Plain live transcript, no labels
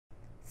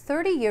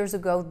30 years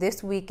ago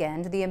this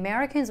weekend, the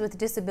Americans with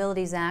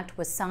Disabilities Act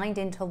was signed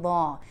into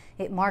law.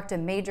 It marked a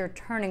major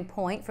turning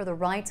point for the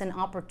rights and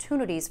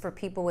opportunities for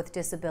people with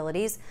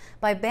disabilities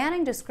by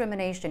banning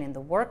discrimination in the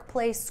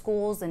workplace,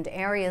 schools, and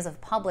areas of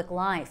public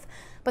life.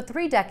 But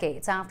 3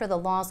 decades after the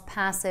law's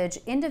passage,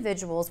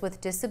 individuals with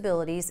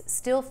disabilities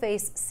still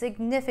face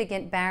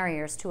significant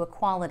barriers to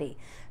equality.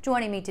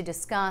 Joining me to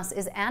discuss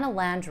is Anna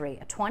Landre,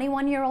 a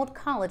 21-year-old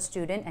college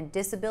student and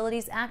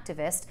disabilities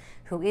activist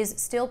who is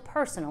still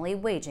personally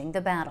waging the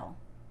battle.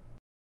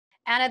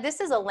 Anna, this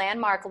is a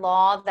landmark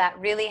law that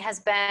really has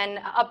been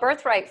a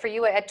birthright for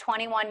you at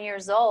 21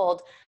 years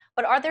old,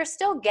 but are there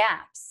still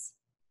gaps?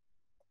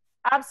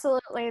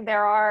 Absolutely,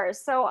 there are.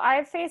 So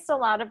I've faced a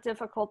lot of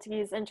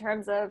difficulties in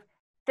terms of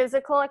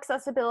physical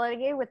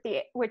accessibility,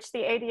 which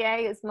the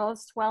ADA is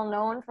most well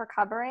known for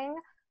covering.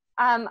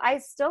 I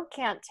still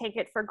can't take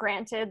it for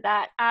granted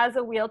that as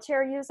a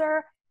wheelchair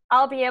user,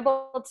 I'll be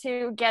able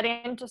to get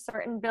into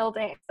certain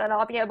buildings, that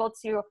I'll be able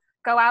to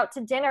go out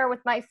to dinner with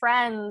my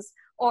friends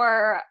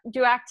or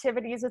do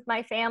activities with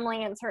my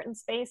family in certain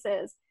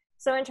spaces.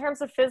 So in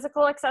terms of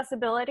physical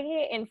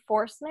accessibility,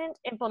 enforcement,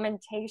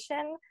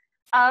 implementation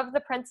of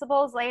the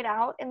principles laid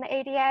out in the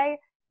ADA,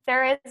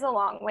 there is a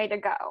long way to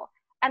go.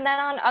 And then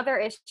on other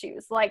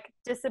issues like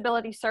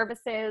disability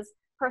services,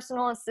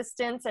 personal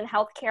assistance, and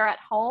healthcare at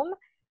home,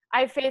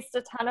 I faced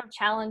a ton of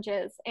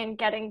challenges in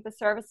getting the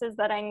services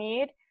that I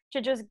need to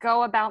just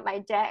go about my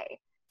day,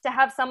 to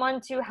have someone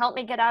to help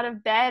me get out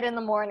of bed in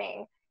the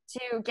morning,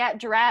 to get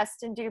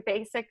dressed and do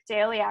basic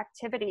daily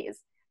activities.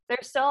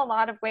 There's still a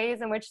lot of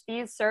ways in which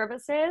these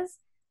services,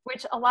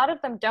 which a lot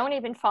of them don't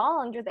even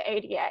fall under the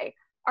ADA,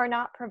 are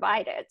not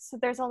provided. So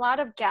there's a lot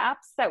of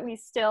gaps that we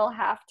still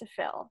have to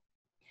fill.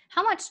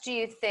 How much do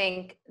you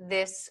think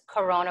this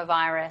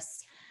coronavirus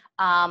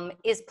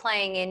is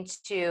playing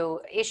into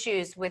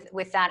issues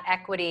with that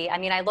equity? I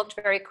mean, I looked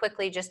very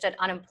quickly just at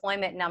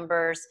unemployment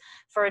numbers.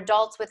 For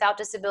adults without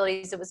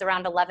disabilities, it was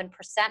around 11%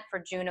 for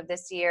June of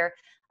this year.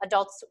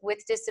 Adults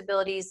with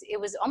disabilities, it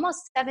was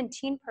almost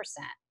 17%.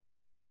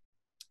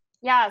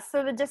 Yeah,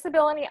 so the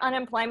disability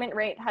unemployment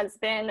rate has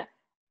been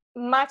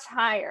much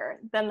higher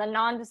than the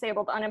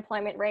non-disabled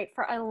unemployment rate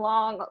for a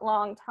long,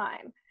 long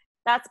time.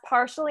 That's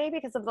partially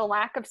because of the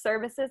lack of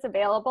services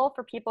available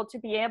for people to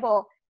be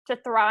able to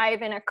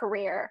thrive in a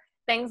career.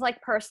 Things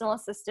like personal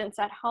assistance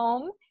at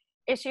home,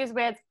 issues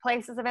with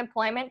places of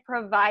employment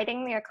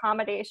providing the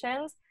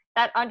accommodations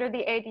that under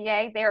the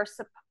ADA they are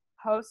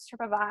supposed to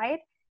provide.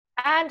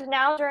 And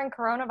now during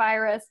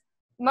coronavirus,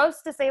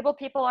 most disabled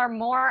people are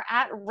more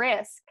at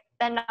risk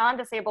than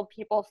non-disabled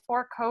people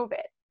for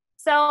COVID.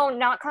 So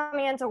not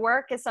coming into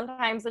work is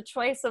sometimes a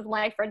choice of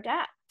life or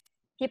death.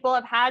 People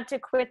have had to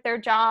quit their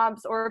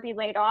jobs or be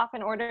laid off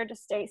in order to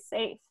stay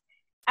safe.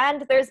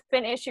 And there's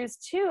been issues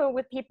too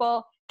with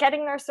people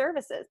getting their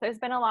services. There's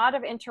been a lot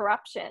of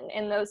interruption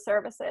in those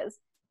services.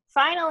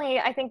 Finally,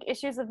 I think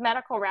issues of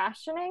medical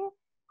rationing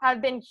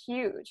have been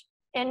huge.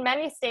 In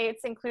many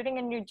states, including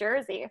in New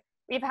Jersey,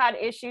 we've had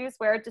issues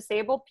where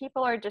disabled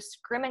people are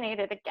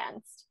discriminated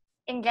against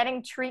in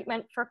getting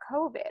treatment for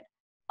COVID.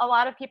 A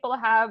lot of people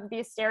have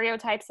these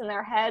stereotypes in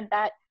their head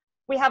that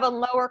we have a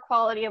lower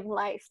quality of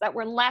life, that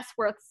we're less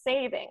worth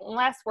saving,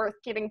 less worth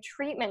giving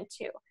treatment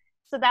to.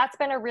 So that's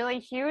been a really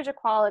huge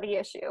equality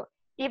issue,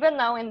 even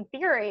though in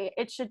theory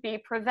it should be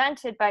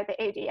prevented by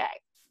the ADA.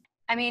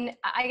 I mean,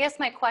 I guess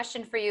my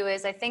question for you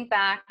is, I think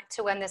back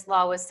to when this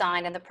law was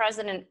signed and the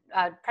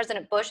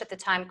President Bush at the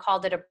time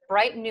called it a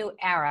bright new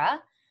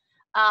era.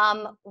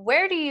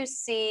 Where do you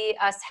see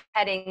us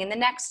heading in the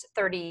next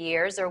 30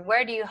 years, or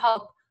where do you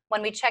hope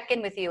when we check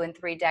in with you in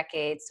 3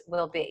 decades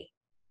will be?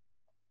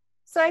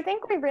 So I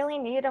think we really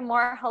need a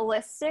more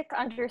holistic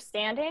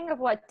understanding of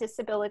what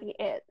disability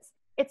is.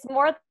 It's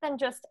more than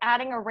just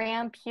adding a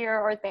ramp here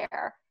or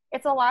there.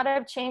 It's a lot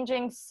of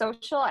changing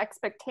social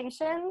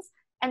expectations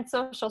and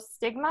social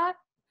stigma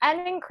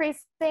and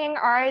increasing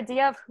our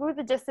idea of who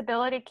the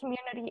disability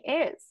community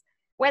is.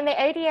 When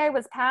the ADA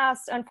was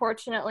passed,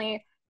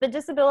 unfortunately, the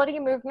disability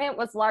movement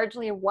was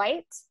largely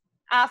white,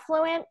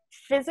 affluent,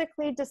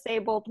 physically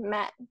disabled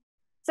men.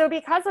 So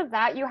because of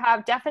that, you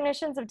have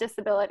definitions of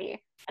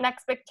disability and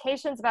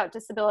expectations about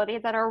disability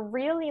that are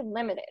really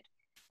limited.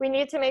 We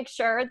need to make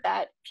sure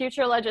that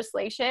future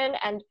legislation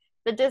and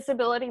the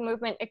disability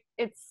movement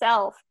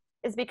itself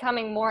is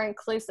becoming more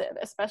inclusive,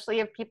 especially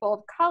of people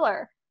of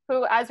color,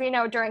 who, as we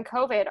know, during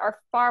COVID are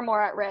far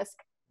more at risk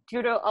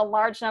due to a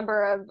large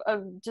number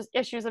of just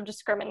issues of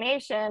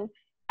discrimination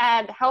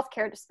and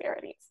healthcare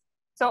disparities.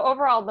 So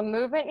overall, the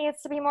movement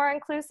needs to be more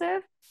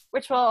inclusive,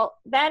 which will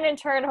then in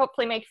turn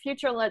hopefully make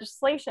future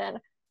legislation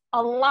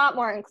a lot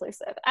more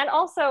inclusive, and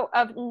also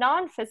of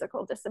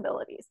non-physical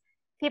disabilities.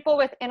 People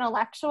with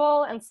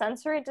intellectual and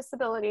sensory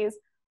disabilities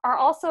are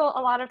also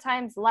a lot of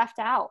times left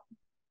out.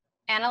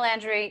 Anna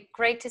Landre,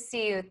 great to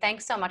see you.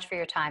 Thanks so much for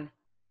your time.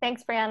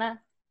 Thanks, Brianna.